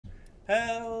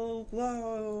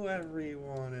Hello,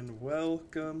 everyone, and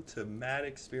welcome to Mad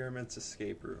Experiments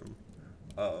Escape Room.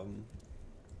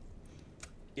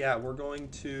 Yeah, we're going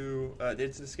to.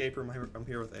 It's an escape room. I'm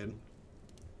here with Aiden.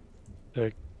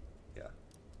 Sick. Yeah,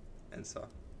 and so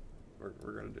we're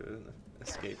gonna do it in the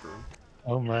escape room.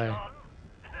 Oh my.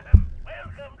 Welcome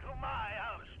to my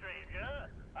house, stranger.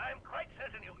 I'm quite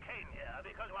certain you came here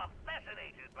because you are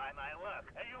fascinated by my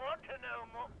work, and you want to know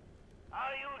more.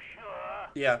 Are you sure?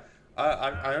 Yeah,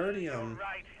 I already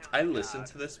I listened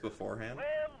to this beforehand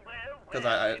because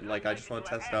I just want to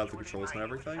test out the controls and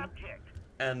everything.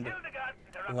 And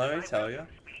let me tell you,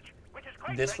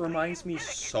 this reminds me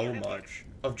so much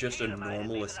of just a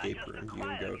normal escape room you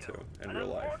can go to in real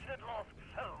life.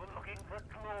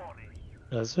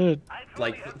 That's it.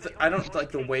 Like I don't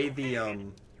like the way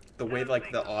the way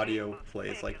like the audio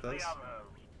plays like this.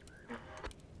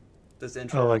 This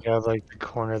intro. Oh, like out of like the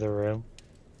corner of the room.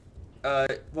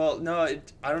 Well, no,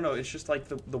 I don't know. It's just like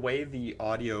the way the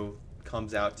audio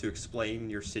comes out to explain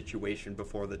your situation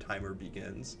before the timer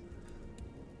begins.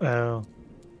 Oh.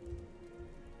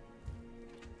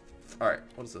 Alright,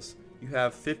 what is this? You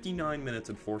have 59 minutes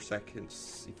and 4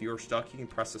 seconds. If you are stuck, you can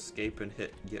press escape and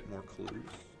hit get more clues.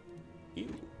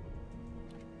 Ew.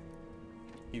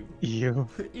 Ew. You.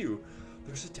 Ew.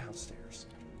 There's a downstairs.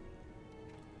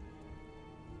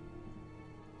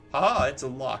 Haha, it's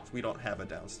unlocked. We don't have a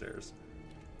downstairs.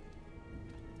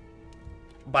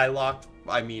 By locked,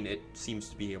 I mean it seems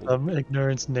to be able to...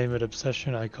 Ignorance, name it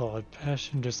obsession, I call it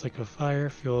passion. Just like a fire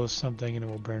fuels something and it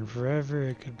will burn forever.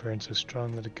 It could burn so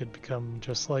strong that it could become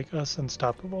just like us,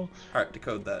 unstoppable. Alright,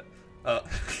 decode that.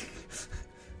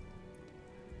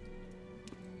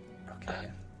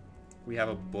 Okay. We have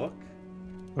a book.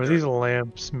 What do these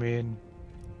lamps mean?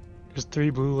 There's 3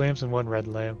 blue lamps and 1 red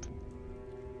lamp.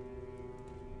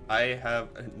 I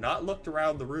have not looked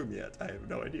around the room yet. I have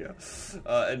no idea.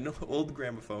 An old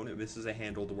gramophone. It misses a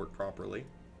handle to work properly.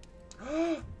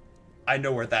 I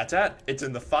know where that's at. It's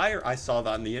in the fire. I saw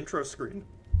that on the intro screen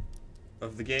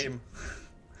of the game.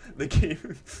 The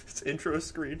game's intro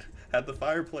screen had the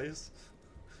fireplace.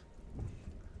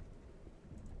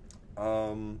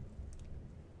 Oh,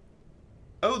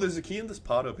 there's a key in this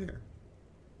pot up here.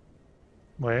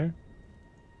 Where?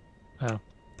 Oh.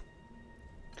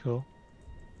 Cool.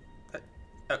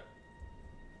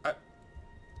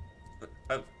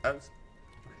 Okay.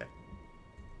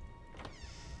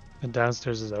 And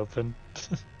downstairs is open.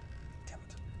 Damn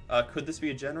it. Could this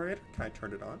be a generator? Can I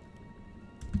turn it on?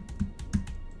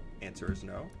 Answer is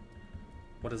no.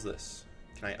 What is this?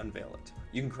 Can I unveil it?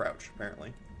 You can crouch,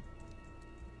 apparently.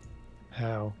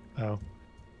 How? Oh.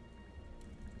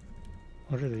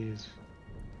 What are these?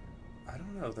 I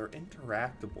don't know. They're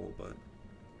interactable, but...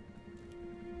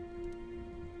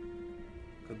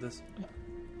 Could this...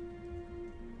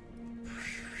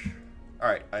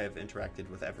 Alright, I have interacted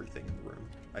with everything in the room.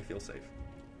 I feel safe.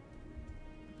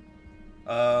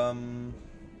 Some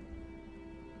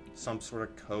sort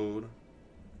of code.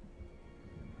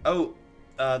 Oh,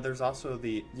 there's also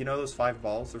the... You know those 5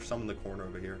 balls? There's some in the corner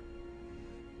over here.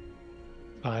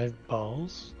 5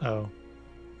 balls? Oh.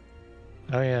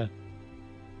 Oh, yeah.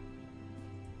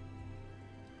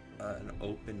 An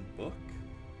open book.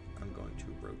 I'm going to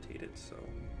rotate it, so...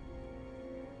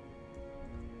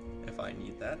 If I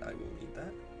need that, I will need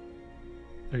that.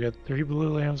 I got 3 blue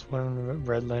lamps, 1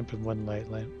 red lamp, and 1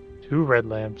 light lamp. 2 red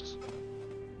lamps.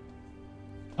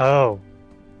 Oh.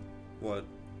 What?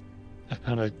 I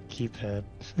found a keypad.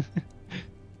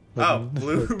 Oh,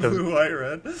 blue, blue, white,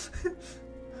 red.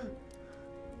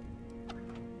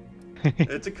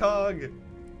 It's a cog.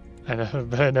 I know,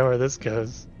 but I know where this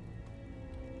goes.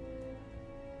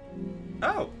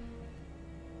 Oh.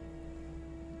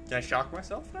 Can I shock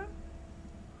myself now?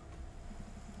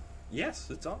 Yes,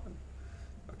 it's on.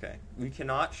 Okay. We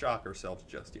cannot shock ourselves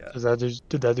just yet.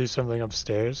 Did that do something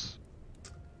upstairs?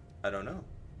 I don't know.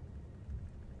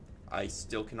 I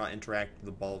still cannot interact with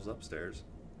the balls upstairs.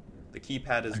 The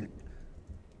keypad is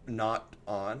not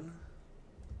on.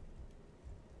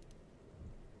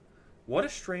 What a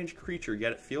strange creature,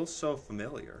 yet it feels so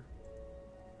familiar.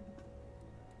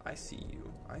 I see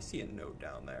you. I see a note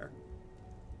down there.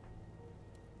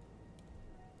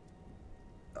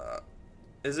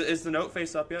 Is the note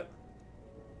face up yet?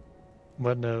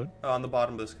 What note? Oh, on the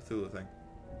bottom of this Cthulhu thing.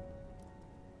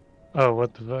 Oh,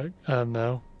 what the fuck?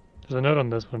 No. There's a note on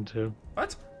this one too.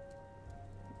 What?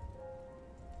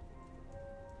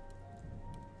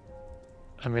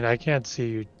 I mean, I can't see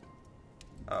you.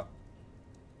 Oh.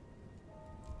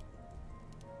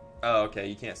 Oh, okay.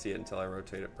 You can't see it until I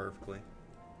rotate it perfectly.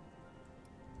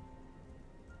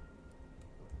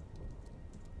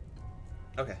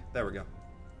 Okay, there we go.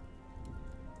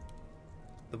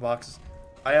 The box.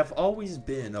 I have always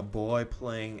been a boy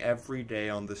playing every day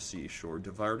on the seashore,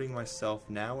 diverting myself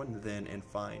now and then and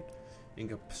finding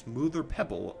a smoother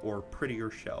pebble or prettier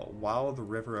shell, while the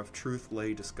river of truth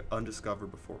lay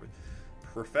undiscovered before me.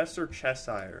 Professor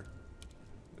Cheshire.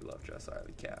 We love Cheshire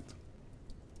the cat.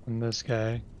 And this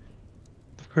guy.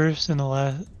 The first and the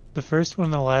last. The first one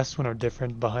and the last one are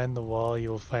different. Behind the wall, you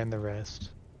will find the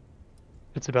rest.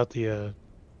 It's about the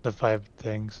 5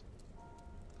 things.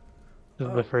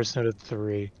 Oh. The first note of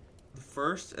 3. The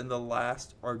first and the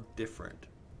last are different.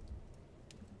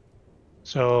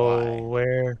 So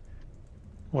Why?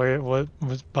 what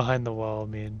was behind the wall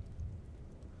mean?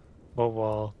 What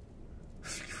wall?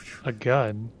 A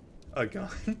gun. A gun.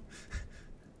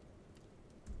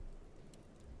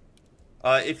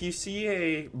 If you see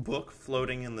a book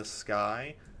floating in the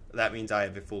sky, that means I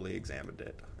have fully examined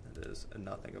it. It is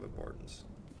nothing of importance.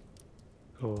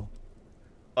 Cool.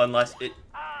 Unless it...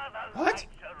 The What? lights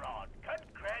are on.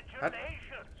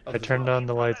 Congratulations. I turned on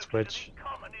the light switch.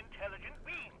 Common intelligent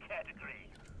being category.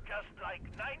 Just like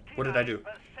 99%. What did I do?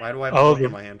 Why do I have a Oh, book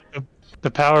in my hand?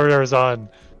 The power is on.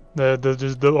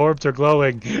 The orbs are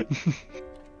glowing.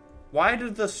 Why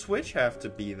did the switch have to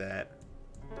be that?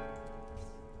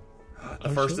 The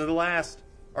Oh, first shit. and the last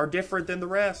are different than the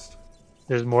rest.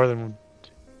 There's more than.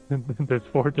 There's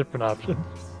 4 different options.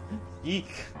 Eek.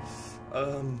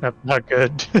 That's not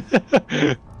good.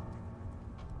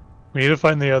 We need to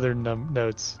find the other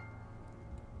notes.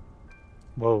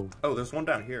 Whoa. Oh, there's one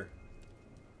down here.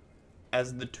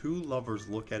 As the two lovers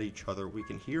look at each other, we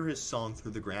can hear his song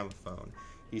through the gramophone.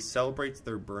 He celebrates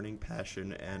their burning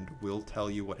passion and will tell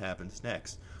you what happens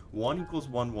next. 1 equals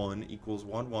 1 1 equals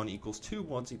 1 1 equals 2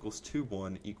 1s equals 2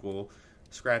 1 equal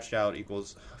scratched out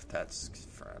equals. That's.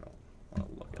 I don't want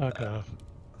to look at Fuck that. off.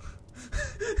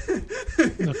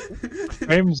 The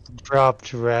frames drop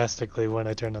drastically when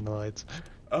I turn on the lights.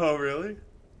 Oh, really?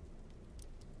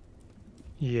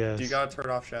 Yes. Do you gotta turn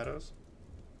off shadows?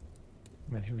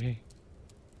 Maybe.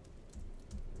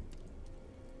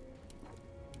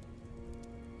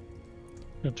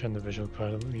 I'll turn the visual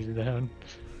quality down.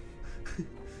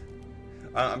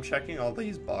 I'm checking all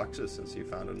these boxes since you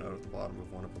found a note at the bottom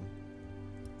of one of them.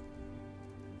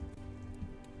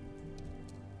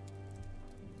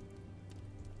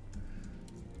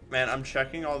 Man, I'm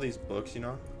checking all these books, you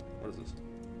know? What is this?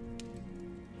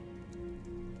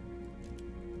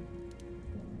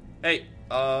 Hey,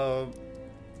 I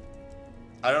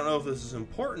don't know if this is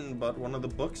important, but one of the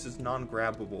books is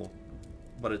non-grabbable,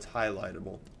 but it's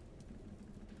highlightable.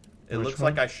 It Which looks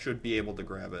one? like I should be able to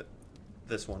grab it.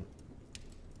 This one.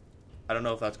 I don't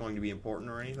know if that's going to be important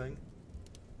or anything.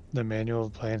 The Manual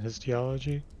of Plant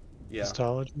Histology? Yeah,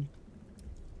 Histology?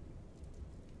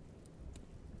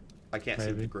 I can't seem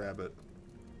to Maybe. grab it.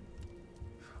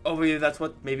 Oh, maybe that's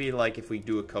what, maybe like if we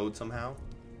do a code somehow.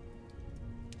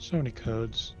 So many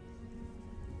codes.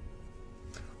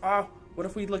 Oh, what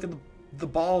if we look at the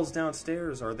balls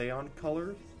downstairs? Are they on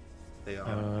colors? They I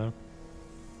are. don't know.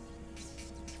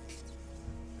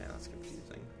 Man, that's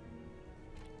confusing.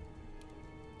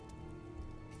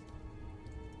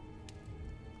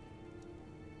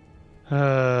 Wait,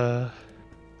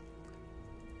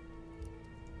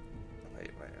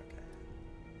 okay.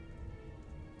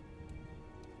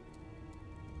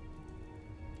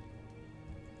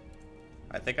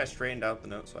 I think I straightened out the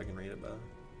note so I can read it better.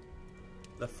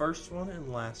 The first one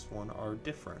and last one are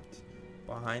different.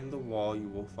 Behind the wall you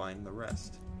will find the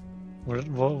rest. What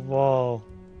wall?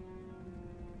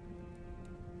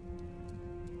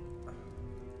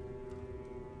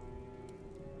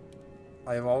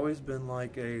 I have always been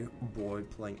like a boy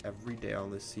playing every day on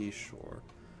the seashore,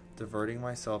 diverting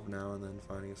myself now and then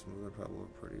finding a smoother pebble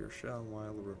of prettier shell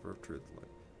while the river of truth lay.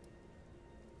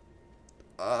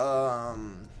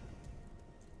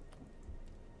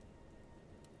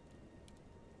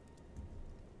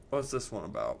 What's this one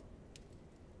about?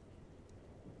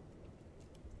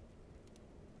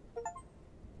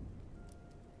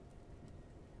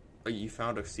 Oh, you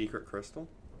found a secret crystal?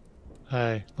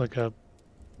 Hi, look up.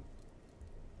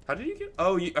 How did you get?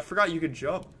 Oh, I forgot you could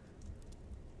jump.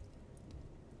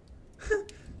 So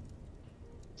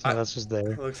that's just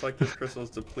there. It looks like this crystal is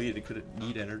depleted. Could it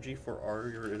need energy? For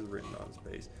Arger is written on its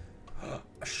base.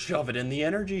 Shove it in the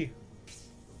energy.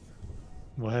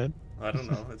 What? I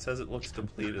don't know. It says it looks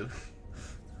depleted.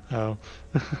 Oh.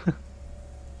 I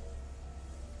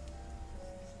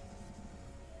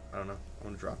don't know. I'm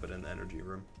gonna drop it in the energy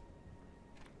room.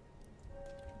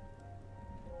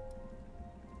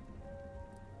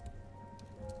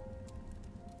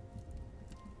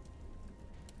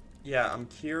 Yeah, I'm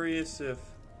curious if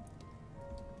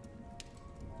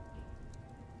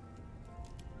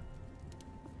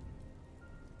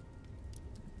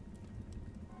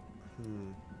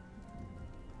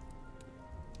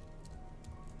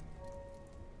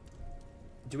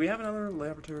Do we have another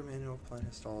laboratory manual of plant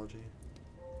histology?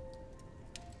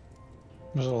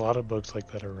 There's a lot of books like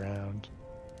that around.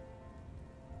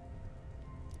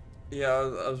 Yeah,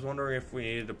 I was wondering if we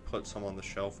needed to put some on the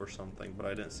shelf or something, but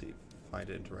I didn't find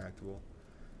it interactable.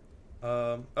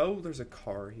 Oh, there's a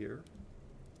car here.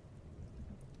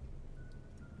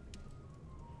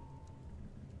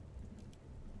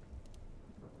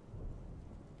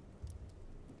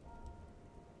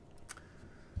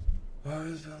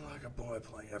 Well, it's been like a boy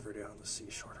playing every day on the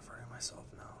seashore, diverting myself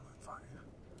now. I'm fine.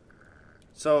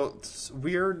 So,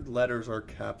 weird letters are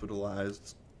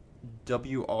capitalized.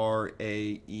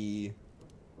 W-R-A-E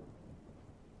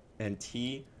and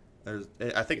T. I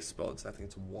think it's spelled, I think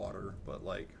it's water, but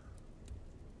like...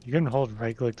 You can hold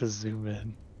right click to zoom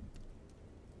in.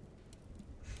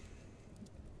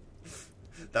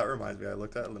 That reminds me, I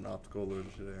looked at an optical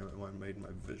illusion today and I made my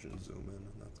vision zoom in,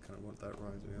 and that's kind of what that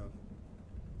reminds me of.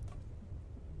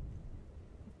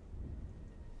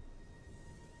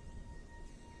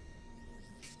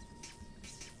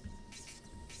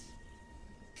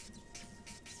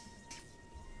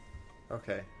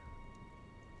 Okay.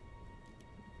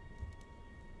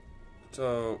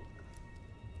 So...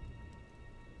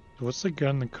 What's the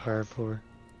gun in the car for?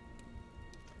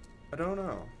 I don't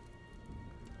know.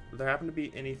 Would there happen to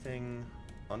be anything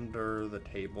under the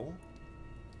table?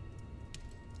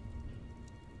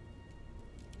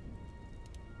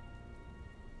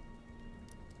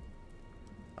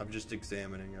 I'm just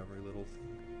examining every little thing.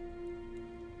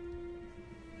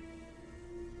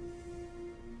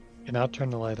 And I'll turn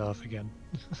the light off again.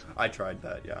 I tried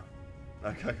that, yeah.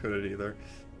 I couldn't either.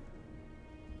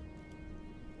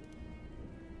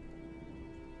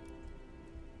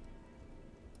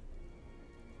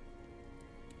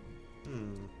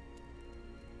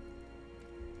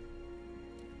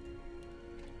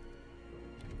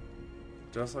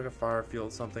 Just like a fire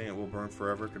fuels something, it will burn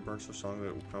forever. It could burn so strong that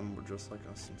it will come just like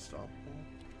us, unstoppable.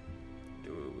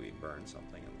 Do we burn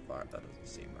something in the fire? That doesn't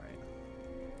seem right.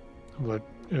 What?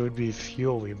 It would be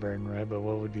fuel we burn, right? But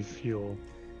what would be fuel?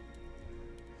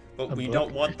 But A we book?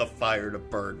 don't want the fire to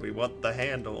burn. We want the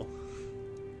handle.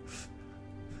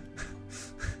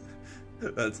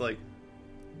 That's like...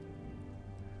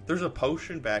 There's a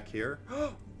potion back here.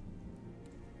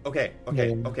 Okay.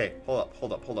 Yeah.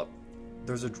 Hold up.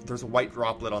 There's a white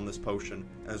droplet on this potion,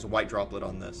 and there's a white droplet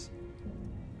on this.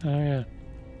 Oh yeah.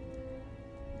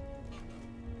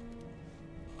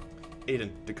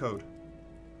 Aiden, decode.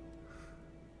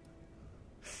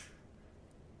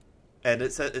 And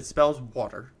it spells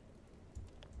water.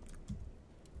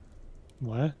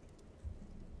 What?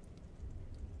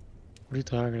 What are you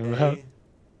talking about?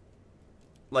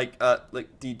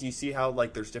 Do you see how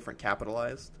like there's different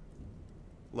capitalized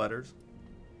letters?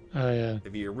 Oh yeah.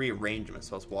 If you rearrange them, it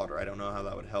spells water. I don't know how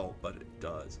that would help, but it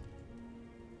does.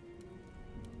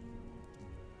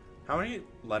 How many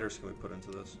letters can we put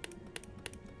into this?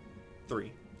 3.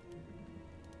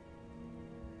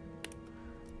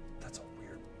 That's a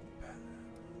weird pattern.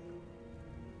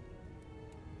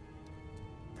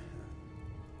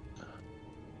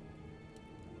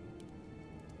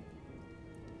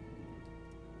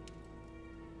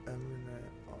 Eminent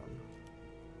on.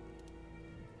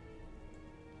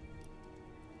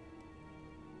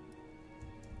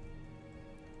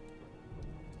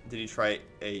 Did you try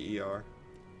AER?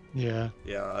 Yeah.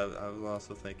 Yeah, I was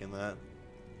also thinking that.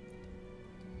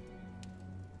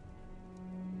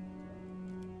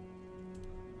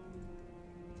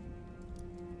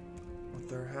 If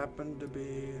there happened to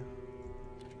be...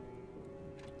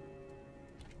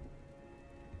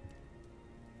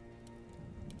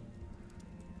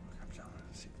 I'm trying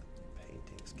to see if the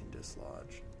paintings can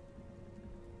dislodge.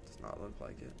 Does not look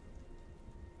like it.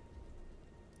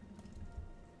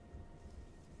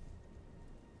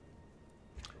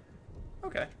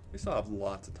 Okay, we still have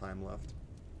lots of time left.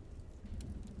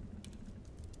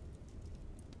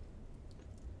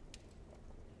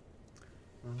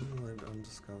 Oh, lived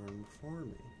undiscovered before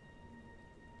me.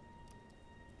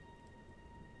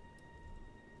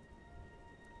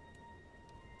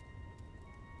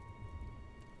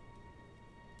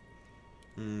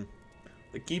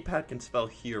 The keypad can spell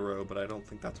hero, but I don't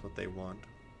think that's what they want.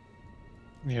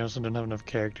 You also don't have enough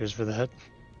characters for that.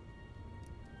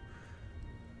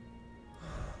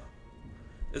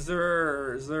 Is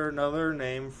there another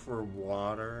name for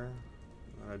water?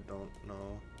 I don't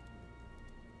know.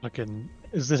 Fucking,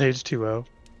 is it H2O?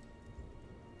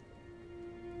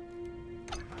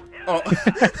 Oh.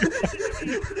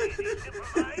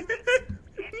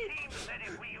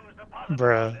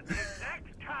 Bruh.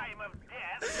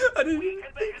 I didn't even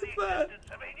think of that.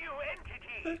 Of a new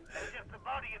entity, as if the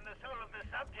body and the soul of the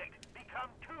subject become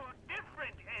two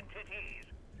different keys.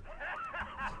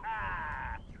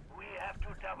 We have to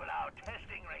double our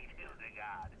testing rate,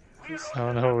 Hildegard. I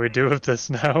don't know what we do with this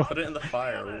now. Put it in the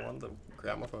fire. We want the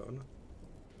gramophone.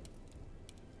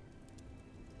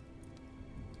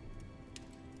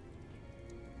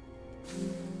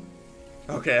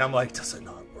 Okay, I'm like, does it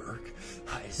not work?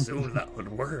 I assume that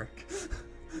would work.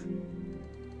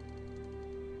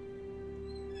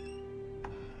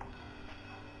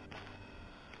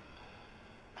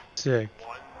 Sick.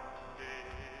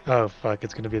 Oh fuck,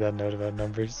 it's gonna be that note about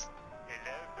numbers.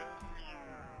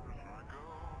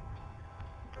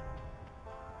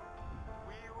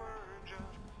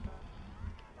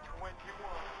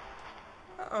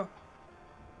 Uh-oh.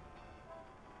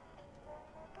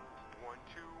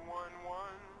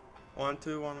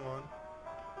 1211.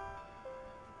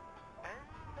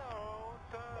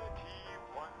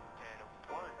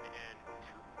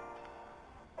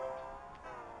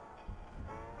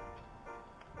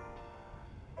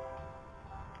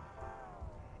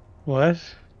 What?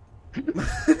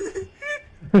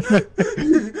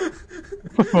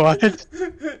 What?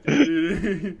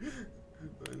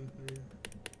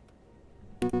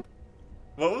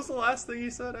 What was the last thing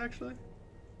you said, actually?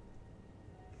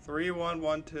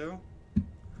 3112?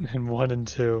 And 1 and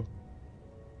 2.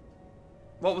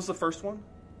 What was the first one?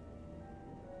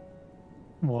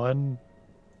 1.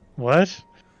 What?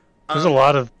 There's a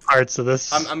lot of parts of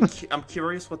this. I'm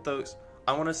curious what those.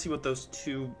 I want to see what those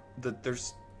two.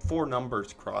 There's 4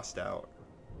 numbers crossed out.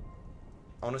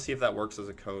 I want to see if that works as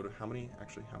a code. How many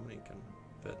can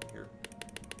fit here?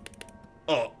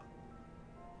 Oh,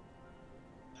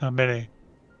 How many?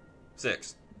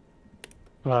 6.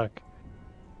 Fuck.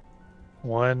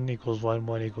 1 equals 1,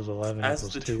 1 equals 11 As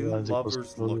equals the 2, two 1 equals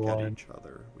lovers look 1. at each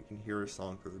other, we can hear a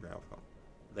song through the gramophone.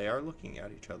 They are looking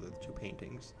at each other, the 2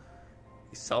 paintings.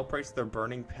 He celebrates their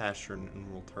burning passion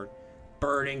and will turn.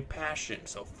 Burning passion,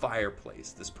 so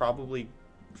fireplace. This probably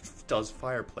does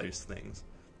fireplace things.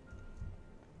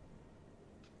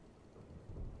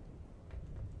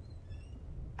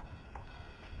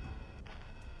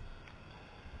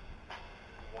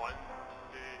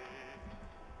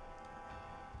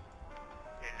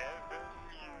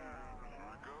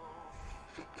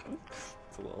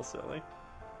 It's a little silly.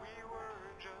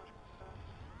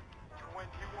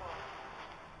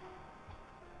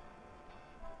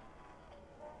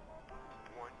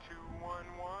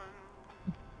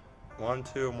 One,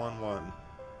 2, 1, 1.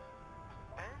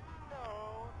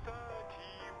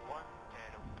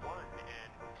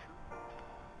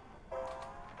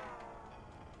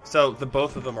 So the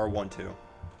both of them are 1, 2.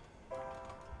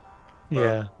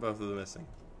 Yeah. Both of them missing.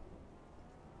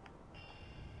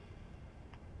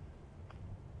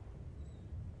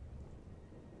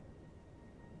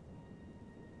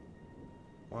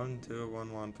 One, 2,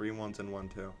 1, 1, 3 ones and 1,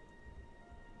 2.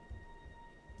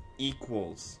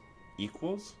 Equals.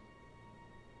 Equals?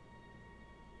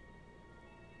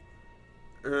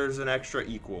 There's an extra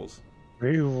equals.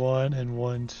 3, 1, and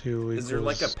 1, 2 equals... Is there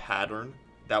like a pattern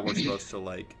that we're supposed to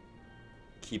like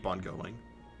keep on going?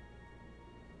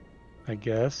 I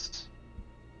guess.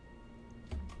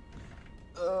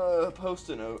 Post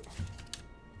a note.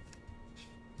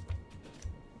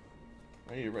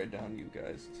 I need to write down you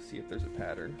guys to see if there's a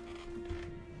pattern.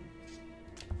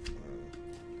 Too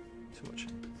much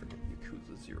freaking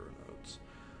Yakuza 0 notes.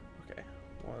 Okay,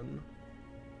 1,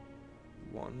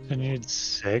 1. I need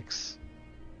 6.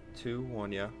 2,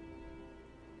 1, yeah.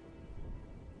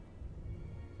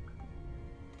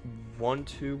 1,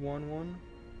 2, 1, 1.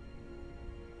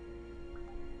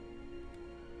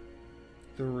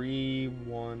 3,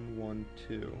 1, 1,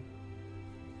 2.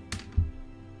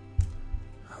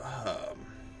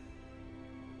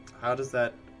 How does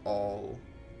that all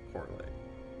correlate?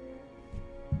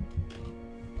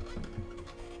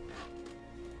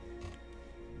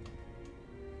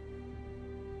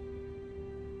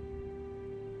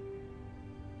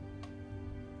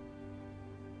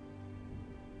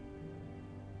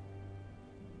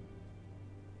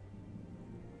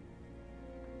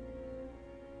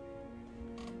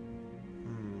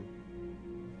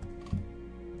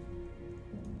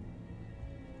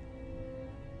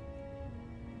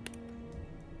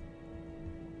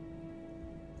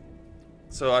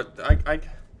 So I'm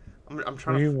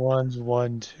trying 3 to. 1s,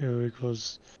 1, 2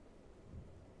 equals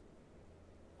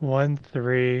 1,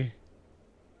 3,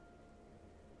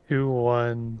 2,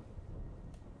 1,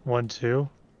 1, 2.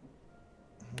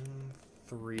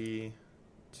 3,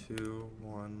 2,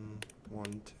 1,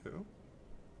 1, 2.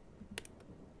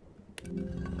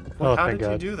 Oh, How thank did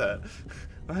God. you do that?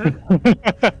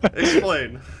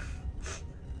 Explain.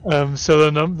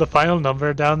 So the final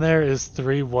number down there is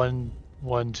 3, 1,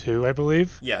 1, 2, I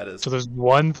believe. Yeah, it is. So there's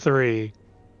 1, 3,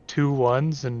 2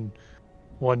 1s, and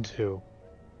 1, 2.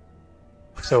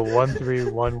 So 1, 3,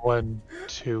 1, 1,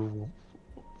 2.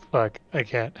 Fuck, I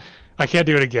can't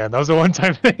do it again. That was a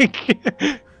one-time thing.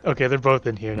 Okay, they're both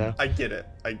in here now. I get it.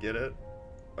 I get it.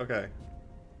 Okay.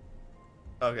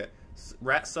 Okay.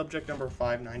 Rat subject number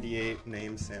 598,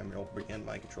 name Samuel. Begin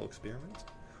mind control experiment.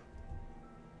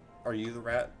 Are you the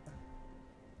rat?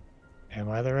 Am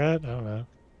I the rat? I don't know.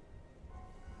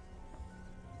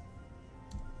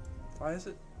 Why is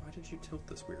it? Why did you tilt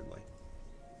this weirdly? What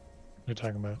are you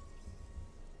talking about?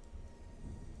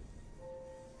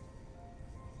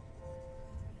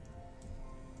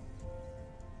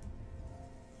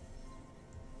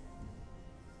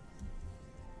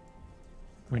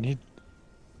 We need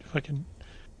fucking...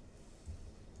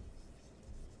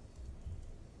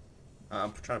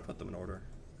 I'm trying to put them in order.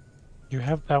 You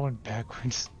have that one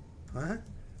backwards. Huh?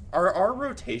 Are our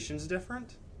rotations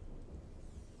different?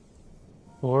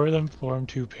 4 of them form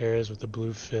 2 pairs with a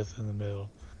blue 5th in the middle.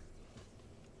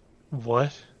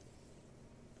 What?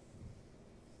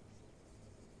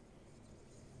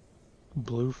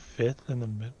 Blue 5th in the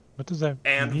middle? What does that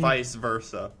And mean? vice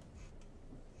versa.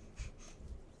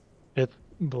 5th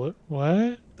blue?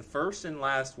 What? The first and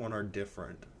last one are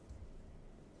different.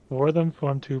 4 of them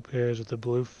form 2 pairs with a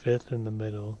blue 5th in the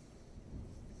middle.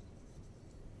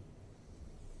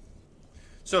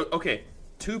 So, okay,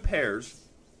 2 pairs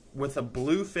with a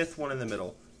blue 5th one in the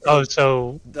middle. Oh,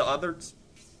 so... The other...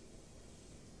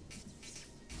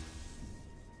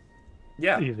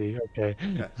 Yeah. Easy, okay.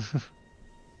 Okay.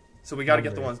 So we got to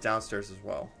get the ones downstairs as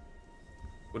well.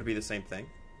 Would it be the same thing?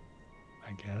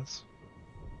 I guess.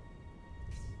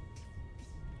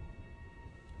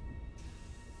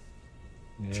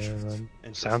 Yeah,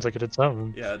 sounds like it did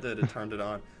something. Yeah, it did. It turned it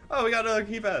on. Oh, we got another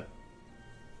keypad.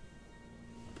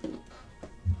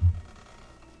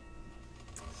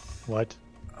 What?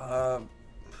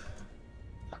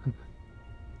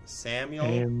 Samuel.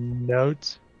 And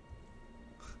notes.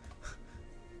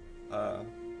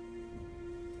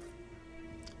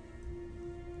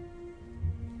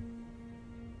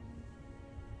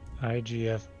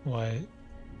 IGFY.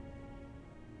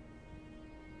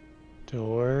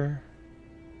 Door.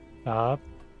 Top.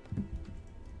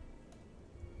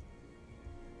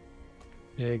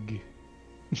 Big.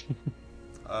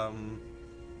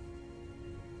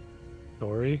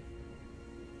 Story.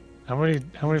 How many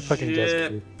fucking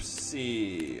guesses?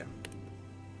 Gypsy.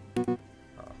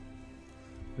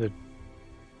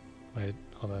 Wait,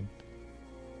 hold on.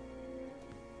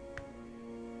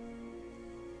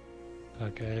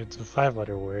 Okay, it's a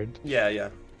 5-letter word. Yeah.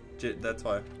 That's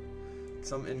why.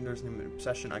 Some ignorance name an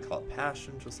obsession. I call it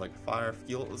passion, just like fire.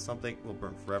 Fuel it with something will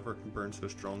burn forever. Can burn so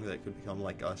strong that it could become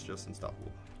like us, just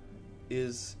unstoppable.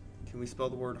 Can we spell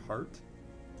the word heart?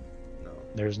 No.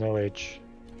 There's no H.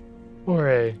 Or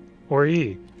A. Or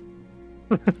E.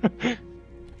 I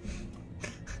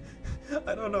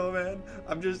don't know, man.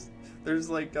 There's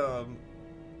like,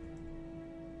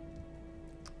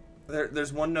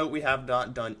 there's one note we have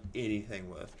not done anything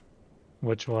with.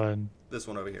 Which one? This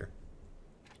one over here.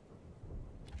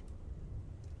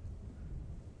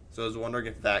 So I was wondering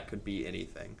if that could be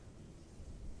anything.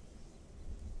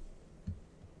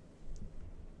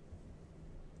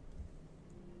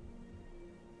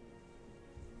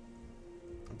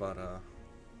 But,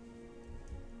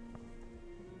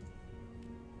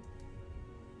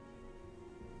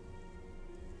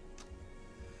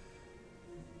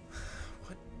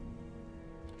 what?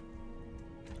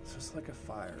 It's just like a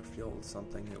fire. Fuel with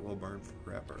something, it will burn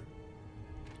forever.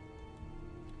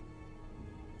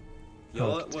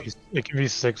 Oh, it can be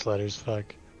 6 letters,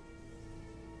 fuck.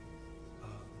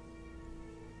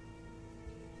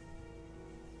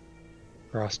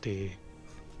 Frosty.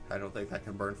 I don't think that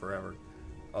can burn forever.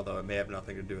 Although it may have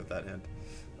nothing to do with that hint.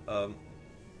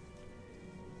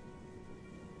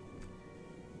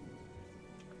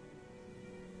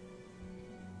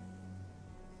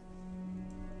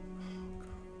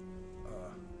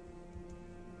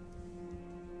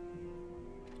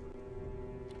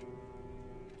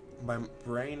 My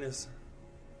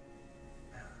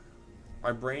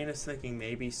brain is thinking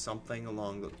maybe something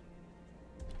along the...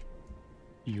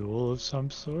 Yule of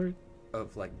some sort?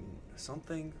 Of like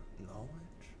something knowledge,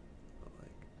 but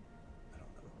like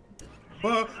I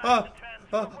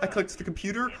don't know. I clicked the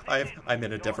computer. I'm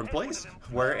in a different place.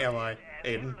 Where am I?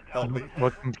 Aiden, help me.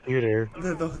 What computer?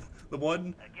 The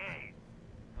one.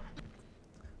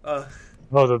 Oh,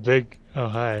 the big. Oh,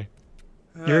 hi.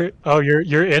 You're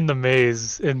in the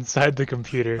maze inside the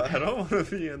computer. I don't want to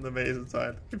be in the maze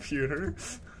inside the computer.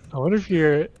 I wonder if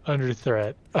you're under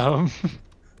threat.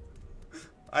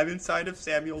 I'm inside of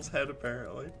Samuel's head,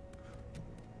 apparently.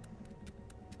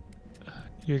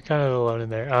 You're kind of alone in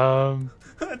there.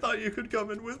 I thought you could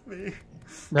come in with me.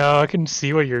 No, I can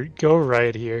see what you're. Go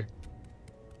right here.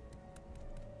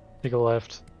 Take a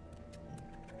left.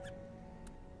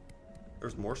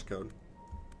 There's Morse code.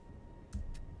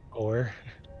 Or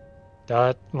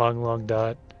dot, long, long,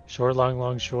 dot. Short, long,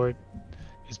 long, short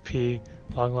is P.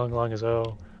 Long, long, long is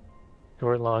O.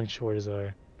 Short, long, short is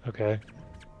R. Okay.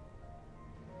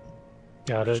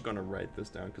 Got I'm it. just gonna write this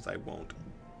down because I won't.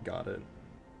 Got it.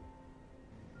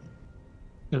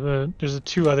 There's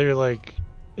two other like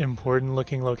important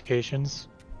looking locations.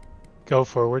 Go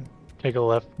forward, take a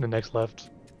left, the next left,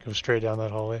 go straight down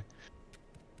that hallway.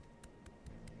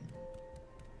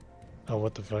 Oh,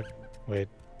 what the fuck? Wait.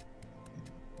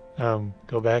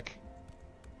 Go back.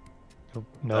 Go,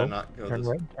 no. Not go Turn this.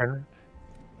 right. Turn.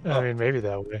 Oh. I mean, maybe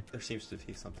that way. There seems to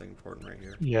be something important right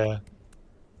here. Yeah.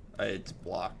 It's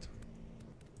blocked.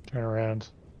 Turn around.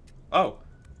 Oh.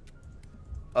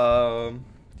 Do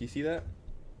you see that?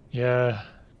 Yeah.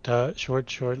 Dot, short,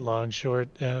 short, long, short,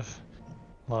 F.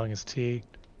 Long is T.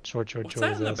 Short, short, What's short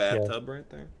that is in the S. Yeah. bathtub right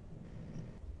there?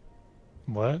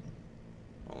 What?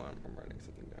 Hold on, I'm writing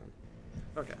something down.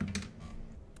 Okay.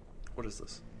 What is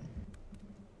this?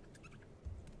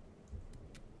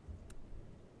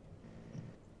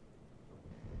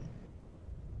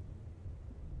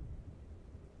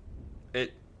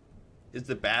 Is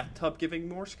the bathtub giving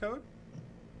Morse code?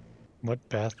 What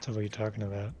bathtub are you talking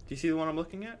about? Do you see the one I'm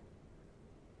looking at?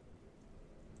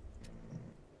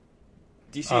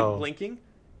 Do you see Oh. it blinking?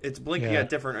 It's blinking Yeah. at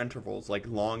different intervals, like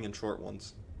long and short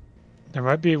ones. There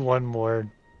might be one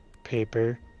more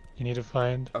paper you need to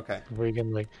find Okay. where you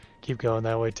can like keep going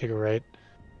that way, take a right.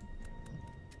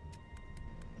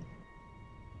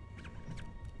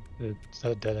 Is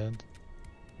that a dead end?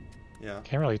 Yeah.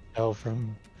 Can't really tell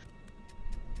from.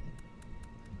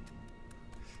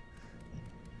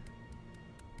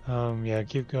 Yeah,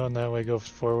 keep going that way, go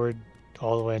forward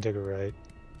all the way and take a right.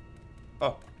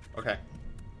 Oh, okay.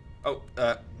 Oh,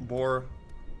 more.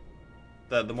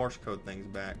 The Morse code thing's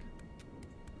back.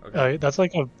 Okay. That's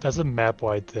a map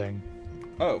wide thing.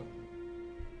 Oh.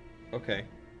 Okay.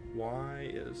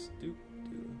 Y is doot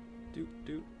doot doot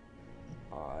doot.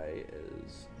 I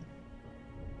is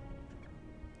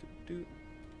doot doot.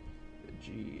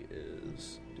 G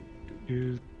is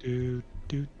doot doot.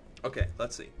 Do. Okay,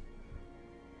 let's see.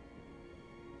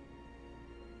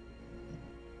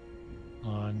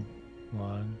 Long.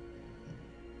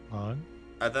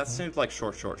 That seems like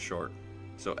short. So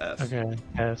S. Okay.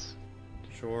 S.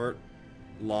 Short,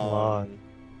 long.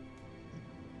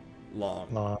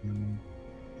 Long.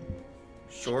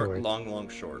 Short, long,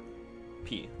 short.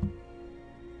 P.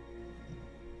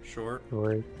 Short.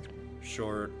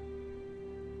 Short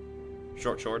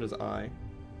is I.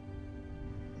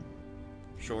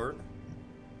 Short,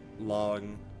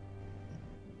 long,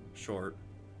 short.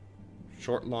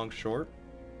 Short, long, short.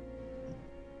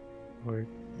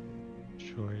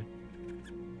 Short.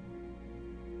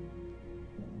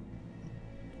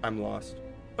 I'm lost.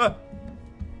 Ah!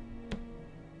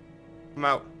 I'm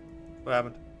out. What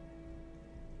happened?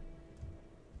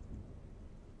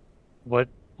 What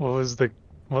was the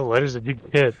what letters did you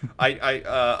get?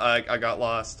 I got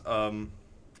lost. A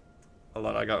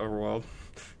lot. I got overwhelmed.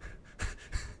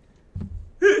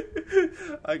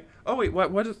 Oh wait,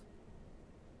 what is?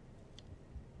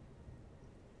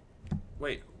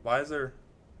 Wait, why is there?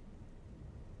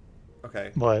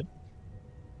 Okay. What?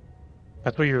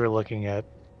 That's what you were looking at.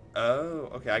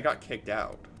 Oh, okay. I got kicked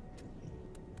out.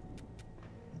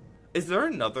 Is there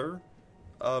another?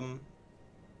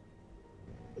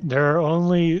 There are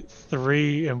only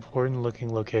 3 important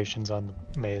looking locations on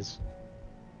the maze.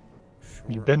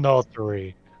 You've been to all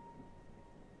 3.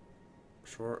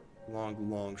 Short,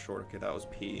 long, short. Okay, that was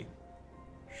P.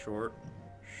 Short.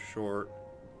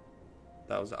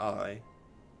 That was I.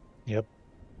 Yep.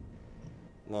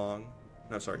 Long.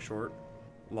 No, sorry, short.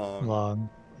 Long. Long.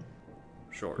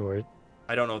 Short. Short.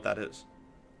 I don't know what that is.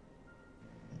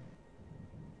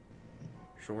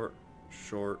 Short.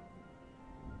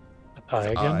 I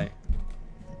again? I.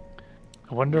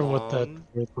 I wonder what that Long.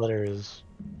 4th letter is.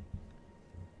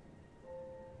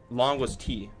 Long was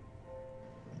T.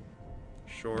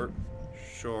 Short.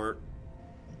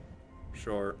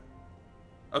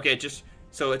 Okay, just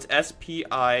so it's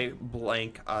SPI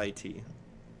blank IT.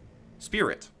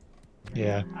 Spirit.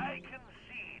 Yeah. I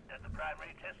concede that the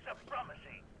primary tests are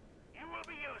promising. You will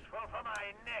be useful for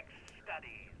my next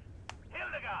studies.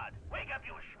 Hildegard, wake up,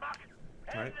 you schmuck!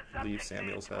 Hand Alright, the subject leave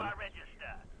Samuel's into head. our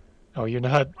register. Oh, you're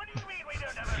not. What do you mean we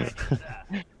don't have a register?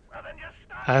 Well, then just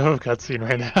start. I have a cutscene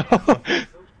right now.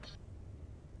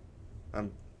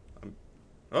 I'm.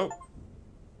 Oh.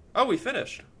 Oh, we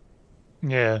finished.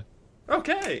 Yeah.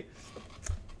 Okay.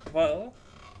 Well,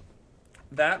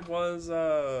 that was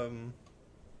that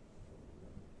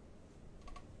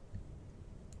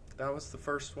was the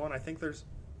first one. I think there's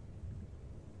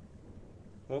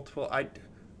multiple. I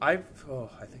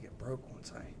think it broke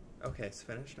once I. Okay, it's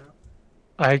finished now.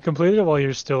 I completed it while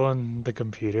you're still on the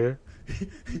computer.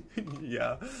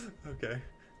 Yeah. Okay.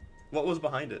 What was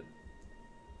behind it?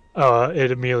 Oh,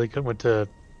 it immediately went to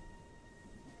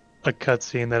a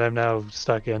cutscene that I'm now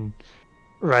stuck in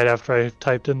right after I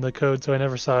typed in the code, so I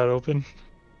never saw it open.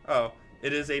 Oh,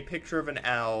 it is a picture of an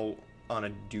owl on a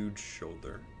dude's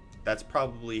shoulder. That's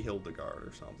probably Hildegard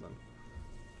or something.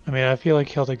 I mean, I feel like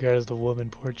Hildegard is the woman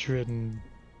portrait and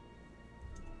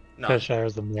No, Cheshire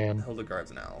is the man.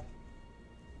 Hildegard's an owl.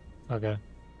 Okay.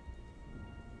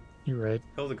 You're right.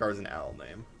 Hildegard's an owl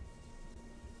name.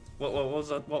 What was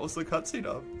that? What was the cutscene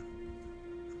of?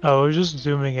 Oh, I was just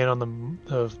zooming in on the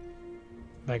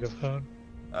megaphone.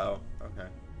 Oh, okay.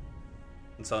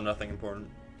 And so nothing important.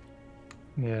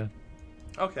 Yeah.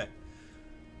 Okay.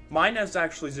 Mine has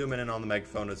actually zooming in on the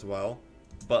megaphone as well,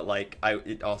 but like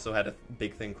it also had a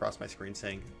big thing across my screen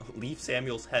saying "Leave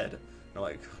Samuel's head." And I'm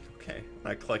like, okay. And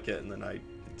I click it, and then I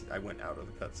went out of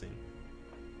the cutscene.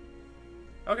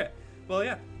 Okay. Well,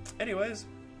 yeah. Anyways,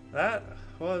 that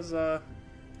was the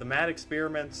Mad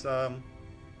Experiments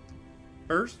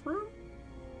first room.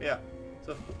 Yeah.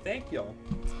 So thank y'all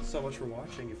so much for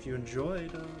watching. If you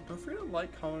enjoyed, don't forget to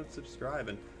like, comment, and subscribe,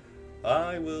 and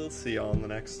I will see you on the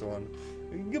next one.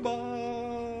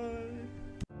 Goodbye!